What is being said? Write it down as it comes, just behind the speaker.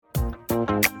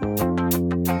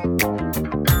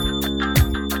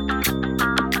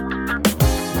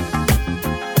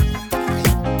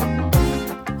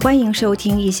欢迎收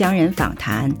听异乡人访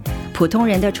谈，普通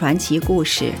人的传奇故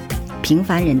事，平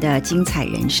凡人的精彩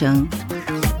人生。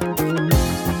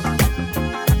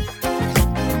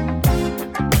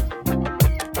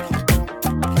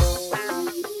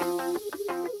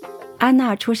安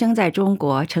娜出生在中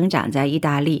国，成长在意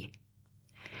大利，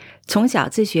从小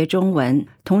自学中文，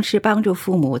同时帮助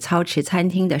父母操持餐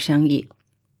厅的生意。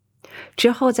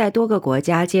之后在多个国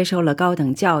家接受了高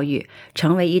等教育，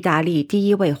成为意大利第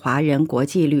一位华人国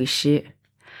际律师。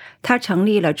他成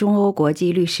立了中欧国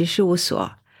际律师事务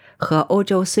所和欧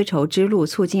洲丝绸之路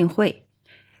促进会，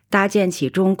搭建起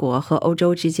中国和欧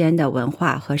洲之间的文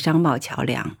化和商贸桥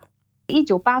梁。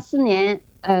1984年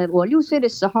我6岁的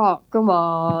时候，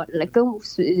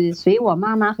随我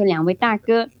妈妈和2位大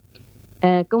哥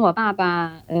跟我爸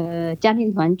爸家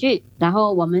庭团聚，然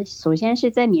后我们首先是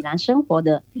在米兰生活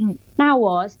的。那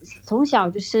我从小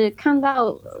就是看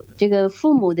到这个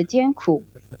父母的艰苦，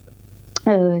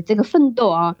这个奋斗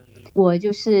啊，我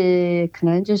就是可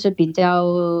能就是比较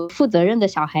负责任的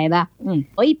小孩吧。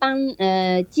我一般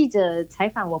记者采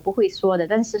访我不会说的，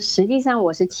但是实际上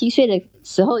我是7岁的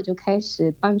时候就开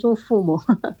始帮助父母。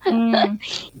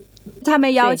他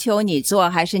们要求你做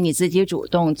还是你自己主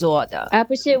动做的？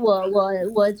不是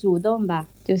我主动吧，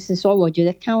就是说我觉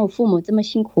得看我父母这么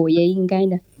辛苦也应该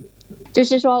的。就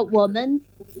是说我们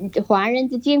华人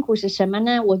的艰苦是什么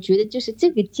呢？我觉得就是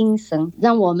这个精神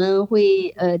让我们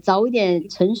会早一点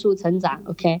成熟成长。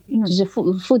 OK，就是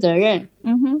负责任，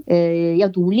要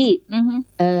独立，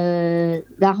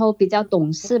然后比较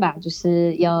懂事吧，就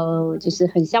是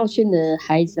很孝顺的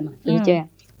孩子嘛，就是这样。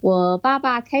我爸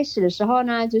爸开始的时候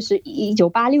呢，就是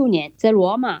1986年在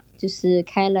罗马就是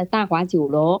开了大华酒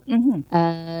楼，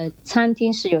餐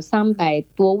厅是有300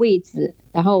多位置，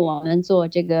然后我们做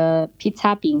这个披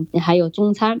萨饼还有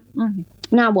中餐。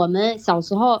那我们小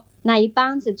时候那一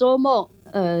般是周末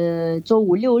周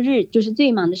5、6日就是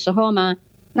最忙的时候嘛，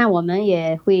那我们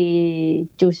也会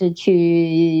就是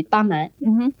去帮忙。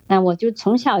那我就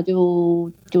从小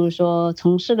就是说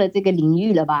从事了这个领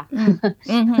域了吧。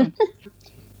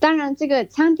当然这个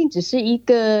餐厅只是一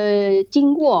个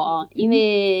经过哦，因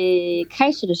为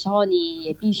开始的时候你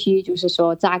也必须就是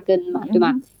说扎根嘛，对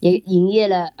吧？也营业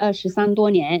了23多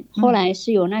年，后来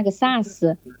是有那个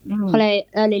SARS，后来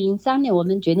2003年我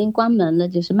们决定关门了，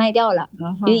就是卖掉了。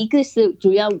因为一个是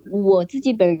主要我自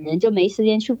己本人就没时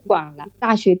间去管了，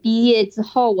大学毕业之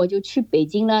后我就去北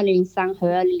京了，2003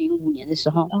和2005年的时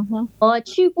候。我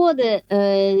去过的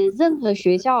任何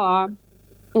学校啊，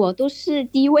我都是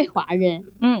第一位华人。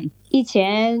以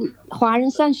前华人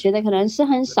上学的可能是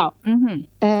很少。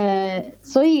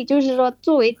所以就是说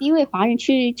作为第一位华人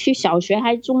去小学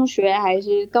还是中学还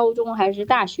是高中还是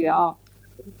大学啊，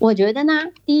我觉得呢，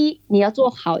第一你要做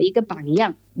好一个榜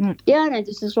样，第二呢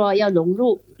就是说要融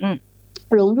入。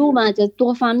融入嘛，就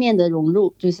多方面的融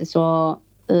入，就是说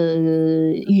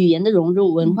语言的融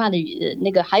入，文化的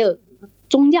那个，还有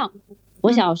宗教。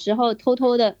我小时候偷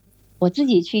偷的我自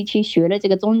己去学了这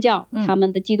个宗教，他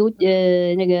们的基督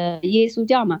那个耶稣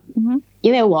教嘛。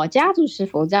因为我家族是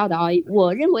佛教的啊，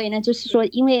我认为呢，就是说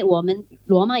因为我们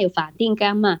罗马有法定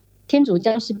纲嘛，天主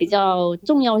教是比较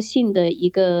重要性的一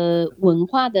个文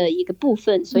化的一个部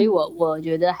分，所以我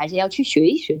觉得还是要去学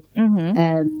一学。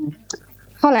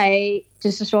后来就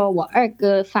是说我2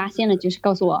哥发现了，就是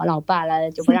告诉我老爸了，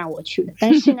就不让我去了。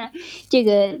但是呢这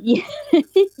个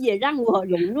也让我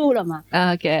融入了嘛。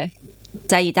OK，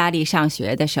在意大利上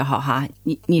学的时候哈，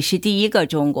你是第一个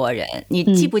中国人，你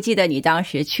记不记得你当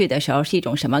时去的时候是一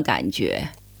种什么感觉？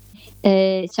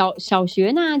小学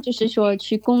呢，就是说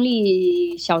去公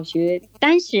立小学，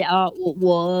当时啊，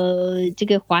我这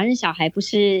个华人小孩不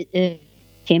是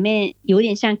前面有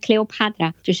点像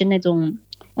Cleopatra， 就是那种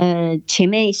前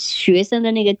面学生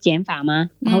的那个剪法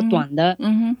嘛，然后短的。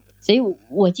所以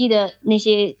我记得那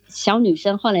些小女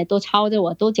生后来都抄着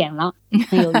我都剪了，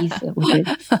很有意思我觉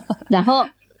得。然后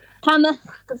他们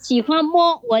喜欢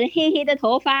摸我的黑黑的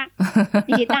头发，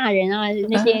那些大人啊，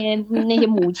那些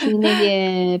母亲，那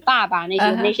些爸爸，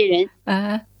那些人，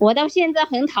我到现在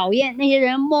很讨厌那些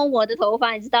人摸我的头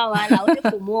发，你知道吗？老是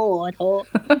抚摸我头。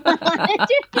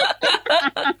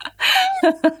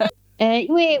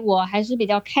因为我还是比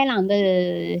较开朗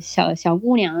的小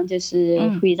姑娘，就是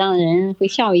会让人会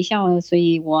笑一笑，所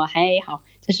以我还好，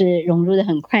就是融入的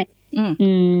很快。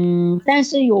但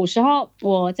是有时候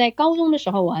我在高中的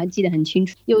时候我还记得很清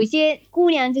楚，有一些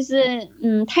姑娘就是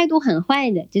态度很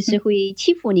坏的，就是会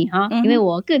欺负你哈，因为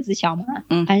我个子小嘛，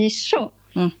还是瘦。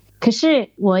可是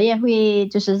我也会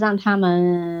就是让他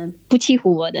们不欺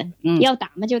负我的，要打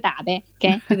嘛就打呗，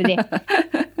 OK， 对不对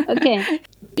？OK，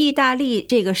意大利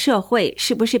这个社会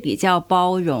是不是比较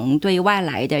包容，对外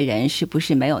来的人是不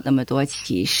是没有那么多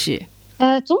歧视？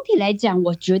总体来讲，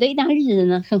我觉得意大利人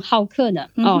呢很好客的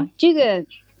这个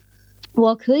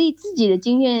我可以自己的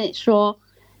经验说，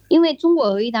因为中国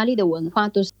和意大利的文化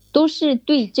都是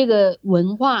对这个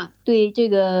文化，对这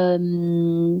个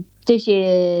这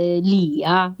些礼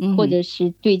啊，或者是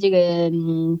对这个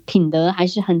品德还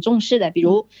是很重视的，比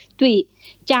如对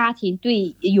家庭、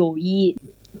对友谊。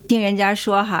听人家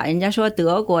说人家说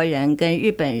德国人跟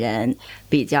日本人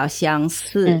比较相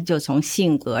似，就从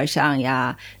性格上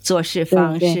呀、做事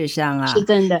方式上啊，是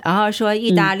真的。然后说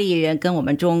意大利人跟我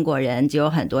们中国人就有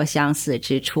很多相似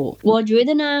之处。我觉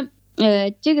得呢，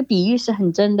这个比喻是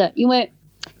很真的，因为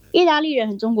意大利人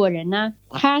和中国人呢，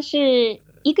他是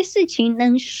一个事情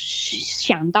能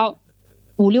想到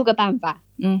5-6个办法。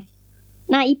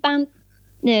那一般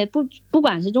不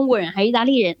管是中国人还是意大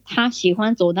利人，他喜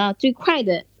欢走到最快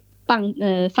的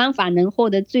方法，能获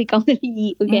得最高的利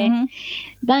益。OK，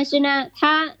但是呢，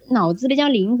他脑子比较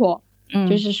灵活，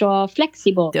就是说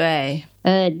flexible。对，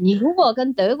你如果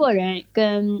跟德国人、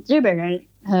跟日本人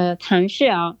谈事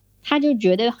啊，他就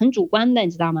觉得很主观的，你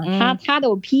知道吗？他的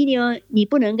opinion 你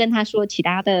不能跟他说其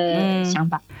他的想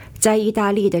法。在意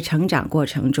大利的成长过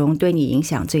程中，对你影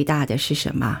响最大的是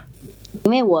什么？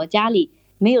因为我家里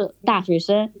没有大学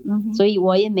生，所以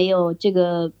我也没有这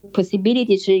个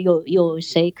possibility 是有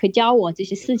谁可教我这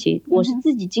些事情，我是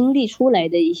自己经历出来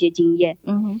的一些经验。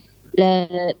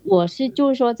我是就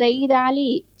是说在意大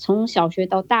利从小学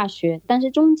到大学，但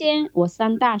是中间我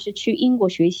3大是去英国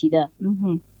学习的，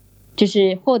就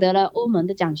是获得了欧盟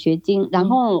的奖学金，然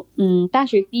后大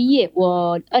学毕业，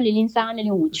我2003、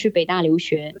2005去北大留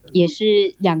学，也是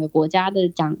2个国家的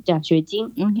奖学金。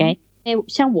OK。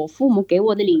像我父母给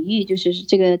我的领域就是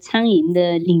这个餐饮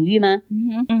的领域吗？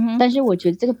但是我觉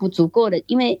得这个不足够的，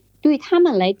因为对他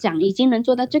们来讲已经能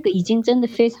做到这个已经真的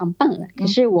非常棒了。可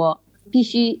是我必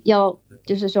须要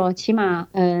就是说起码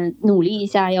努力一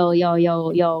下，要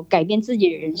改变自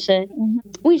己的人生。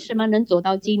为什么能走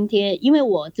到今天？因为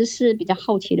我这是比较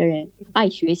好奇的人，爱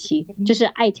学习，就是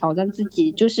爱挑战自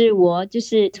己，就是我就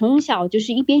是从小就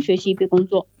是一边学习一边工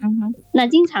作。那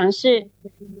经常是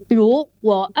比如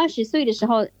我20岁的时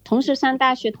候同时上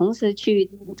大学，同时去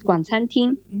管餐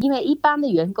厅，因为一般的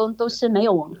员工都是没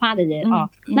有文化的人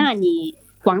那你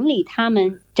管理他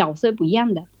们角色不一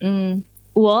样的。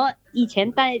我以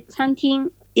前在餐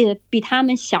厅也比他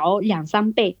们小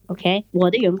2-3倍 OK，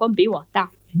 我的员工比我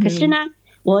大，可是呢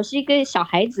我是一个小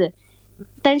孩子，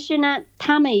但是呢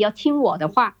他们也要听我的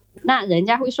话，那人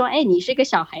家会说你是个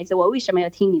小孩子，我为什么要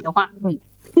听你的话？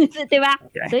对吧？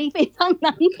对，所以非常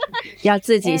难要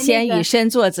自己先以身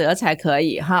作则才可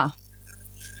以哈。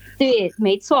对，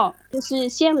没错，就是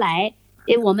先来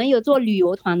我们有做旅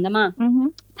游团的嘛，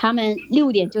他们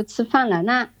6点就吃饭了，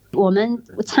那我们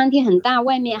餐厅很大，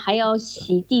外面还要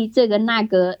洗地这个那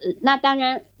个，那当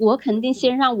然我肯定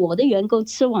先让我的员工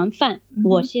吃完饭，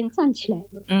我先站起来。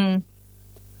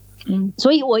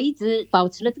所以我一直保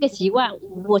持了这个习惯，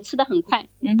我吃得很快，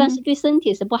但是对身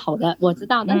体是不好的，我知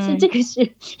道，但是这个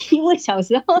是因为小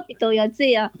时候都要这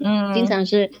样，经常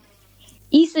是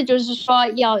意思就是说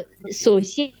首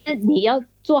先你要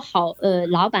做好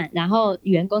老板，然后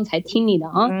员工才听你的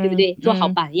对不对？做好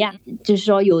榜样，就是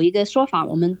说有一个说法，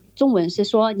我们中文是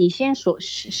说你先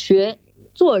学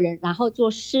做人，然后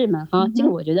做事嘛这个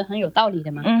我觉得很有道理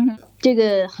的嘛。这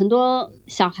个很多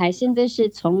小孩现在是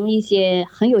从一些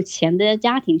很有钱的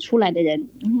家庭出来的人，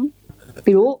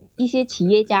比如一些企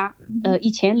业家，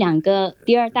以前2个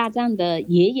第2大站的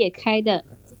爷爷开的，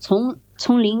从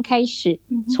零开始，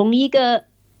从一个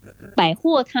百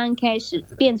货摊开始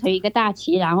变成一个大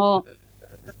企业，然后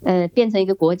变成一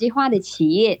个国际化的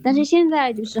企业。但是现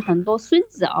在就是很多孙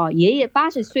子爷爷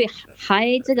80岁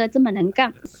还这么能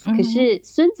干，可是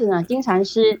孙子呢经常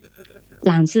是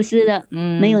懒兮兮的，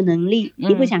没有能力，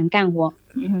也不想干活。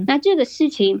那这个事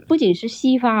情不仅是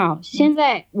西方现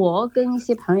在我跟一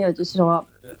些朋友就是说，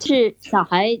是小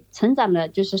孩成长的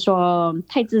就是说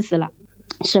太自私了，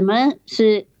什么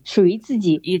是属于自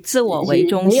己，以自我为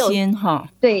中心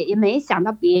对，也没想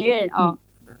到别人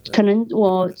可能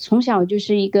我从小就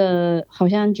是一个好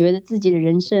像觉得自己的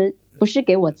人生不是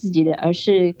给我自己的，而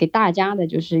是给大家的，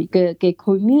就是一个给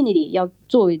community 要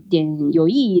做一点有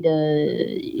意义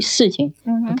的事情。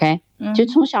OK， 就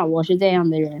从小我是这样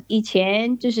的人。以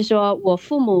前就是说我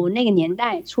父母那个年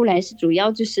代出来是主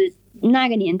要就是那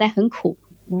个年代很苦，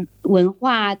文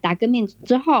化大革命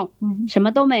之后什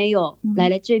么都没有，来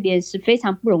了这边是非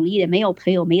常不容易的，没有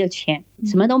朋友，没有钱，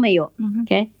什么都没有。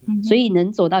OK， 所以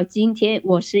能走到今天，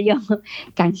我是要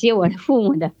感谢我的父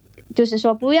母的。就是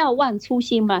说不要忘初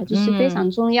心嘛，就是非常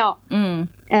重要。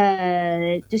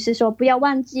就是说不要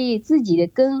忘记自己的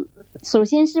根。首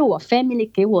先是我 family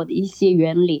给我的一些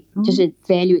原理，就是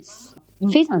values，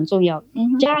非常重要。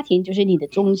家庭就是你的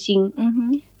中心。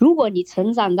如果你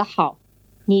成长的好，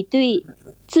你对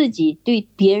自己对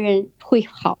别人会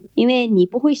好，因为你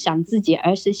不会想自己，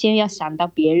而是先要想到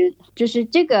别人。就是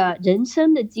这个人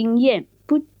生的经验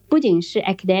不仅是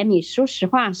academic， 说实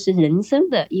话是人生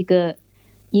的一个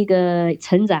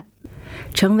成长。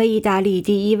成为意大利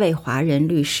第一位华人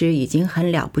律师已经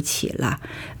很了不起了，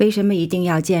为什么一定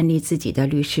要建立自己的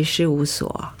律师事务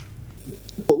所？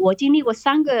我经历过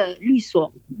3个律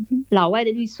所，老外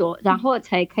的律所，然后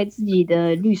才开自己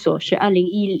的律所，是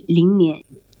2010年。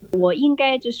我应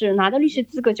该就是拿到律师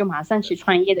资格就马上去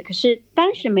创业的，可是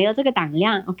当时没有这个胆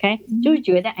量 ，OK， 就是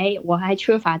觉得我还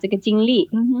缺乏这个经历，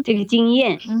这个经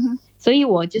验，所以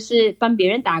我就是帮别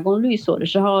人打工律所的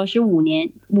时候是5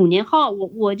年，5年后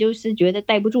我就是觉得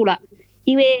待不住了，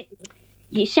因为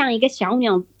也像一个小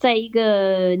鸟在一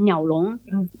个鸟笼，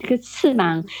这个翅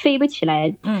膀飞不起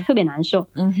来，特别难受。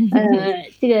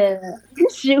这个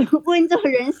是温州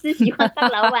人是喜欢当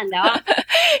老板的啊，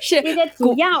是这个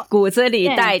主要骨子里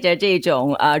带着这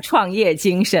种创业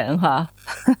精神哈。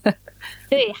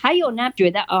对，还有呢，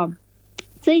觉得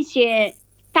这些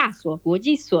大所国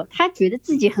际所，他觉得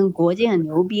自己很国际很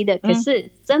牛逼的，可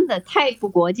是真的太不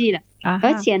国际了，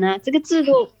而且呢，这个制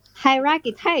度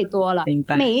hierarchy 太多了，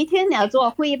每一天你要做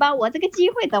汇报，我这个机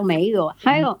会都没有。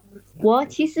还有我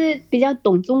其实比较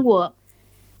懂中国，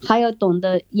还有懂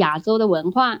得亚洲的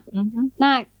文化，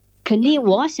那肯定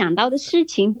我想到的事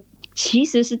情其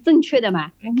实是正确的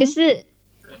嘛，可是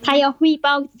他要汇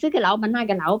报这个老板那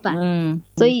个老板，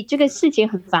所以这个事情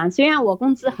很烦。虽然我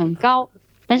工资很高，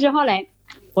但是后来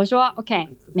我说 OK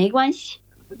没关系，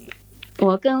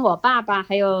我跟我爸爸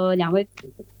还有2位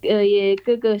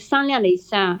哥哥商量了一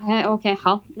下，OK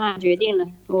好，那决定了，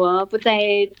我不在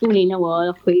都灵了，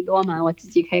我回多嘛，我自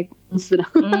己开公司了。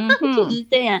就是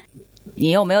这样。你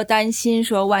有没有担心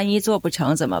说万一做不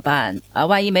成怎么办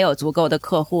万一没有足够的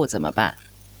客户怎么办？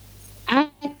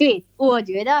对，我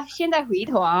觉得现在回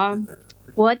头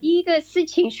我第一个事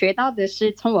情学到的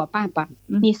是从我爸爸，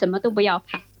你什么都不要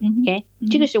怕，OK，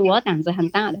 这个是我胆子很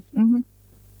大的。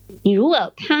你如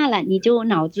果怕了，你就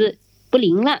脑子不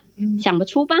灵了，想不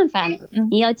出办法了。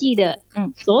你要记得，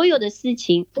所有的事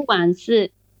情不管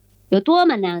是有多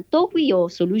么难，都会有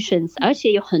solutions， 而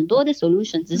且有很多的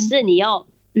solutions， 只是你要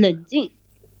冷静。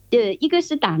一个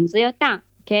是胆子要大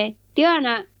 ，OK。第二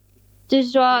呢，就是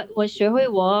说我学会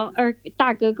我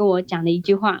大哥跟我讲的一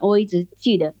句话，我一直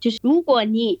记得，就是如果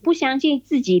你不相信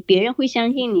自己，别人会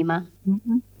相信你吗？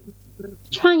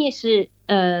创业是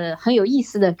很有意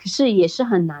思的，可是也是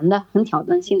很难的，很挑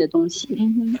战性的东西。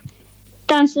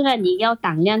但是呢，你要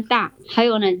胆量大，还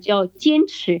有呢，就要坚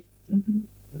持，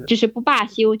就是不罢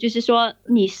休，就是说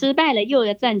你失败了又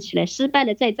要站起来，失败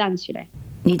了再站起来。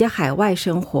你的海外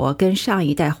生活跟上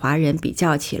一代华人比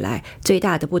较起来，最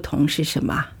大的不同是什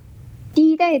么？第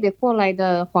一代的过来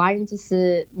的华人就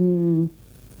是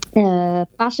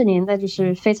80年代就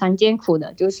是非常艰苦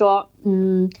的，就是说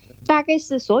大概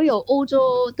是所有欧洲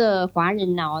的华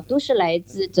人呢都是来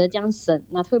自浙江省，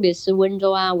那特别是温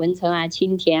州啊、文成啊、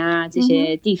青田啊这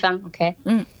些地方，OK，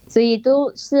所以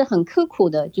都是很刻苦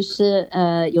的，就是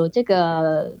有这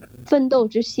个奋斗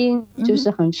之心，就是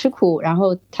很吃苦，然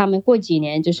后他们过几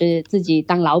年就是自己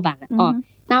当老板了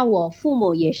那我父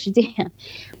母也是这样，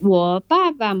我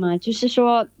爸爸嘛，就是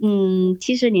说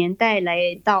70年代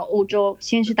来到欧洲，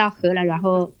先是到荷兰，然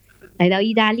后来到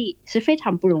意大利，是非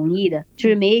常不容易的，就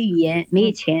是没语言、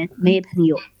没钱、没朋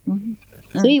友，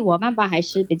所以我爸爸还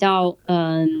是比较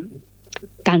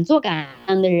敢做敢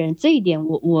当的人，这一点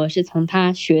我是从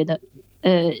他学的。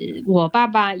我爸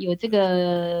爸有这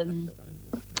个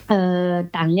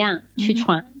胆量去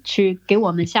闯，去给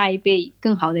我们下一辈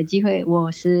更好的机会，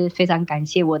我是非常感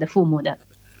谢我的父母的。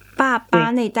爸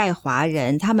爸那代华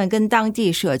人，他们跟当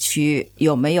地社区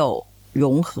有没有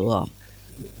融合？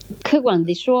客观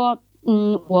地说，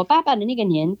我爸爸的那个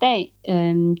年代，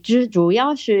就是主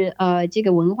要是这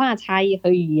个文化差异和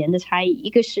语言的差异，一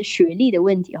个是学历的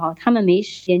问题他们没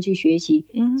时间去学习，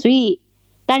所以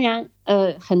当然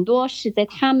很多是在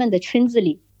他们的村子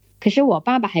里。可是我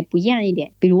爸爸还不一样一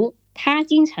点，比如他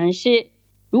经常是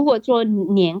如果做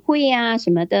年会啊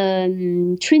什么的，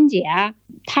春节啊，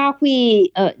他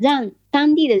会让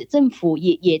当地的政府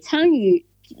也参与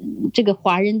这个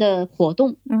华人的活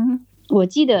动。我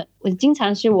记得我经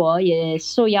常是我也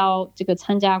受邀这个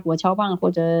参加国侨办或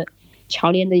者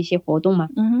侨联的一些活动嘛。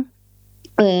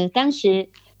当时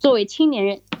作为青年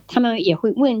人，他们也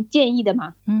会问建议的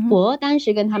嘛。我当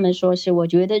时跟他们说是我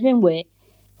认为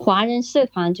华人社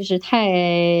团就是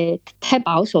太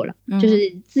保守了，就是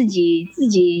自己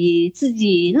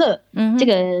乐，这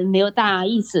个没有大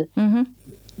意思。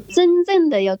真正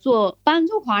的要做帮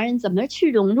助华人怎么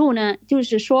去融入呢？就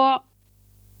是说，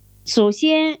首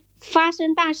先发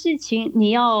生大事情，你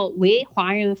要为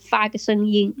华人发个声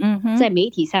音，在媒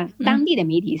体上，当地的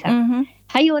媒体上。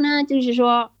还有呢，就是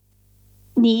说，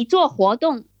你做活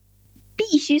动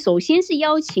必须首先是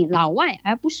邀请老外，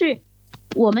而不是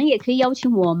我们也可以邀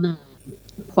请我们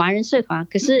华人社团，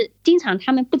可是经常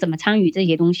他们不怎么参与这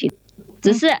些东西，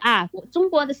只是中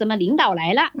国的什么领导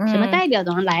来了，什么代表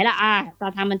人来了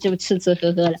那他们就吃吃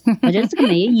喝喝了。我觉得这个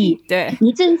没意义。对，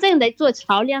你真正的做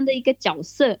桥梁的一个角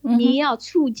色，你要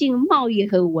促进贸易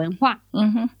和文化。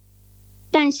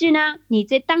但是呢，你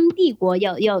在当地国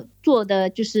要做的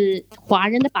就是华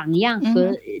人的榜样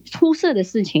和出色的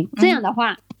事情。这样的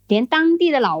话，连当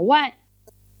地的老外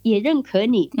也认可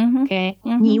你。OK，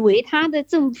你为他的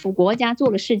政府国家做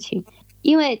的事情。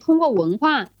因为通过文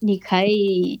化你可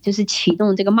以就是启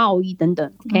动这个贸易等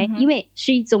等。OK，因为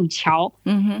是一种桥。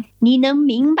你能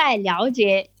明白了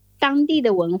解当地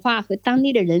的文化和当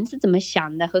地的人是怎么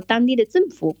想的，和当地的政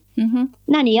府。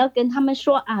那你要跟他们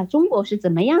说中国是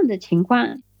怎么样的情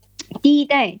况。第一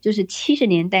代就是70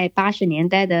年代80年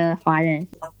代的华人，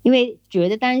因为觉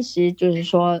得当时就是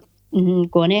说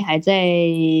国内还在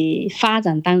发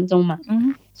展当中嘛。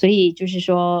所以就是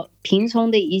说贫穷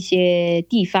的一些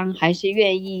地方还是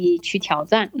愿意去挑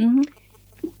战，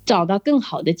找到更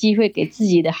好的机会给自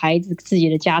己的孩子自己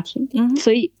的家庭。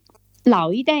所以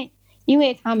老一代因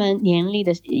为他们年龄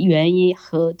的原因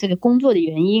和这个工作的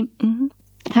原因，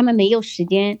他们没有时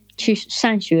间去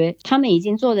上学，他们已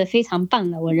经做得非常棒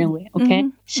了，我认为。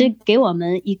OK，是给我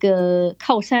们一个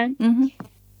靠山，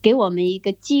给我们一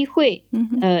个机会，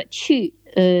去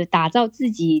打造自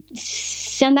己。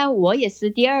相当我也是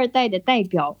第二代的代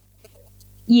表，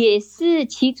也是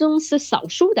其中是少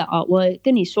数的我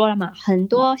跟你说了嘛，很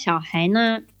多小孩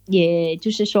呢，也就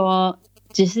是说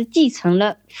只是继承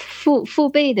了父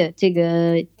辈的这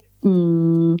个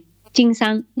经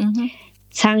商，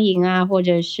餐饮或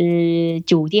者是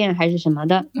酒店还是什么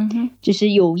的，就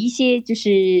是有一些就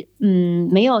是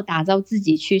没有打造自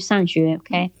己去上学。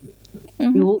OK，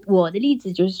如我的例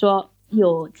子就是说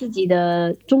有自己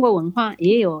的中国文化，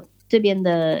也有这边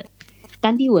的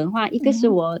当地文化。一个是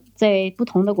我在不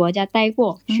同的国家待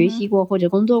过，学习过或者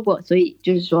工作过，所以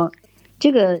就是说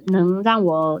这个能让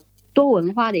我多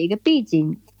文化的一个背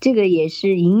景，这个也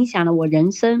是影响了我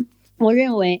人生。我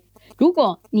认为如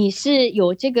果你是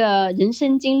有这个人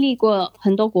生经历过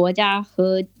很多国家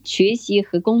和学习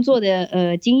和工作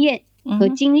的经验和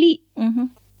经历，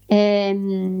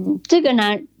这个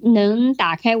呢能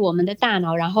打开我们的大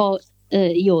脑，然后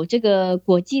有这个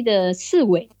国际的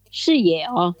视野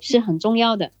是很重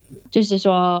要的。就是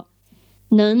说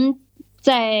能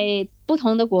在不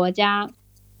同的国家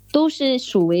都是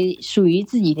属于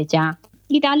自己的家。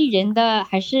意大利人的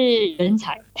还是人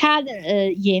才，他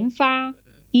的研发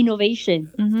innovation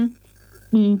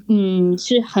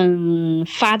是很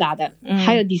发达的，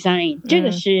还有 design，这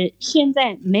个是现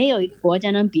在没有一个国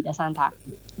家能比得上他。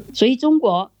所以中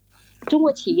国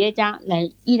企业家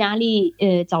来意大利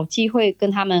找机会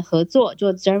跟他们合作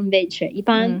做 joint venture， 一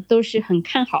般都是很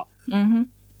看好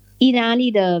意大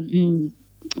利的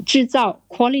制造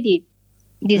quality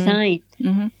design，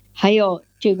还有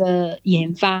这个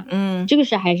研发，这个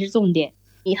是还是重点。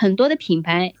你很多的品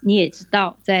牌你也知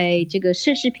道，在这个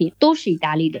奢侈品都是意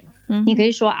大利的，你可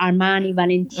以说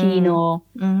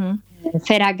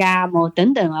Armani、Valentino、Ferragamo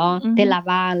等等Della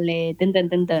Valle 等等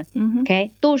等等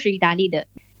，OK 都是意大利的。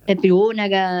比如那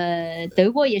个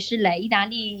德国也是来意大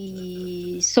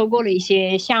利收购了一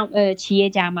些企业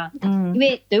家嘛，因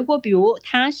为德国比如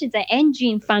他是在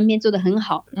engine 方面做得很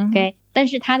好，OK， 但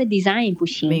是他的 design 不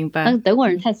行，明白？但是德国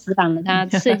人太死板了，他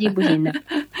设计不行的。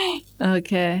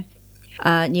OK，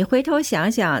 你回头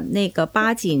想想那个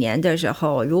80几年的时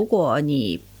候，如果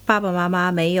你爸爸妈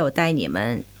妈没有带你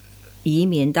们移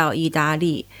民到意大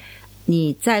利，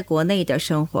你在国内的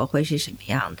生活会是什么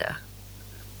样的？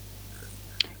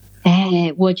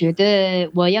我觉得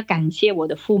我要感谢我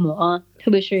的父母，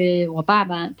特别是我爸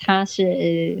爸，他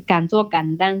是敢做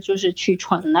敢当，就是去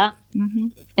闯了。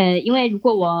因为如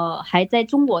果我还在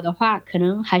中国的话，可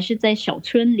能还是在小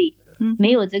村里，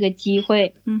没有这个机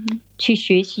会去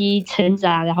学习成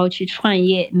长，然后去创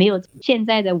业，没有现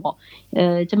在的我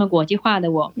这么国际化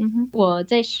的我。我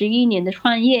在11年的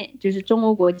创业，就是中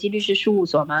欧国际律师事务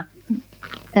所嘛，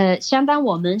相当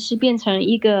我们是变成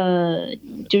一个，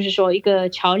就是说一个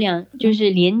桥梁，就是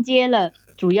连接了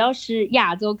主要是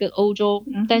亚洲跟欧洲，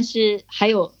但是还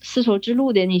有丝绸之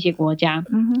路的那些国家，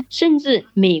甚至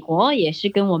美国也是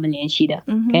跟我们联系的。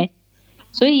OK，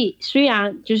 所以虽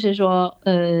然就是说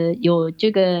有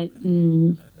这个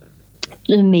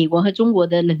美国和中国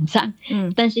的冷战，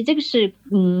但是这个是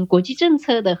国际政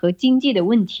策的和经济的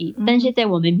问题，但是在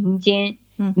我们民间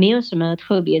没有什么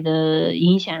特别的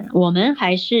影响，我们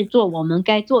还是做我们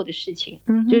该做的事情，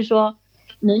就是说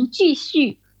能继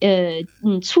续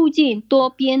促进多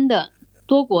边的、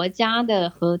多国家的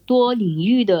和多领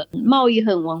域的贸易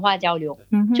和文化交流，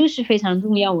就是非常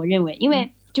重要，我认为，因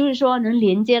为就是说能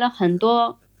连接了很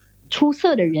多出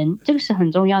色的人，这个是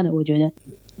很重要的，我觉得。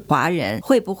华人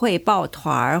会不会抱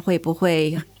团，会不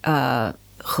会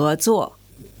合作？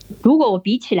如果我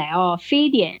比起来非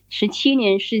典17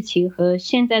年事情和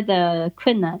现在的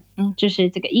困难，就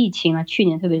是这个疫情啊，去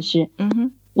年特别是，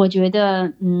我觉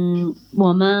得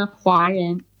我们华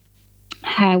人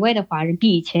海外的华人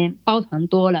比以前抱团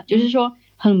多了，就是说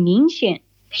很明显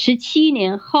17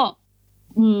年后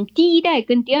第一代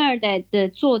跟第二代的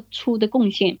做出的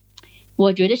贡献，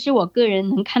我觉得是我个人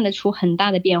能看得出很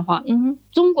大的变化。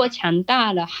中国强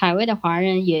大了，海外的华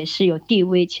人也是有地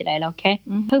位起来了。OK，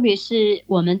特别是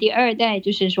我们第二代，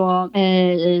就是说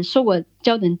受过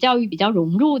高等教育比较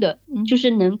融入的，就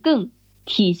是能更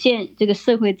体现这个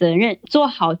社会责任，做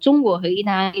好中国和意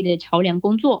大利的桥梁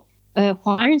工作。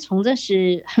华人从政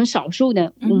是很少数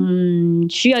的，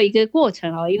需要一个过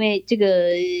程因为这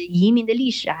个移民的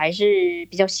历史还是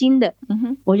比较新的，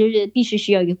我觉得必须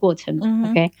需要一个过程。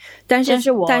OK， 但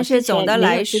是总的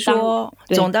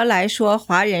来说，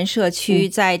华人社区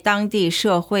在当地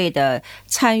社会的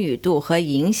参与度和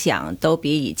影响都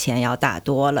比以前要大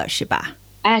多了，是吧？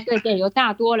对，有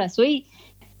大多了。所以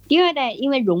第二代因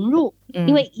为融入，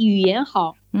因为语言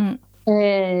好，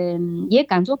也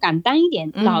敢做敢当一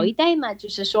点。老一代嘛，就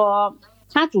是说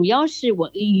他主要是我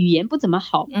语言不怎么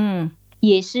好，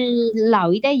也是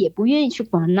老一代也不愿意去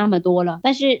管那么多了。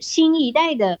但是新一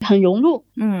代的很融入，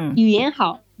语言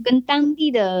好，跟当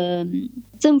地的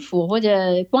政府或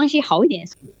者关系好一点，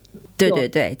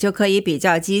对，就可以比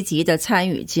较积极的参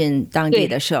与进当地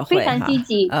的社会，非常积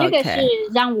极。这个是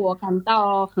让我感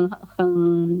到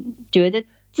很觉得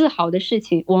自豪的事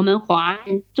情。我们华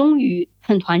人终于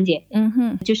很团结。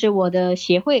就是我的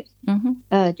协会，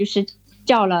就是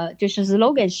叫了，就是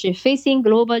slogan 是 Facing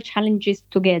Global Challenges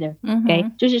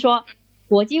Together。OK， 就是说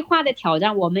国际化的挑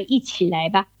战我们一起来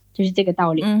吧，就是这个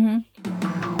道理。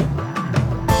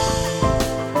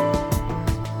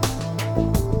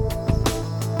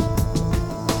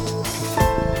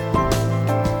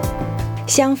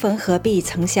相逢何必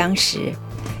曾相识，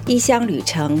异乡旅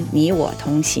程你我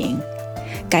同行。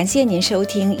感谢您收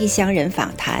听异乡人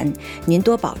访谈，您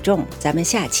多保重，咱们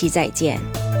下期再见。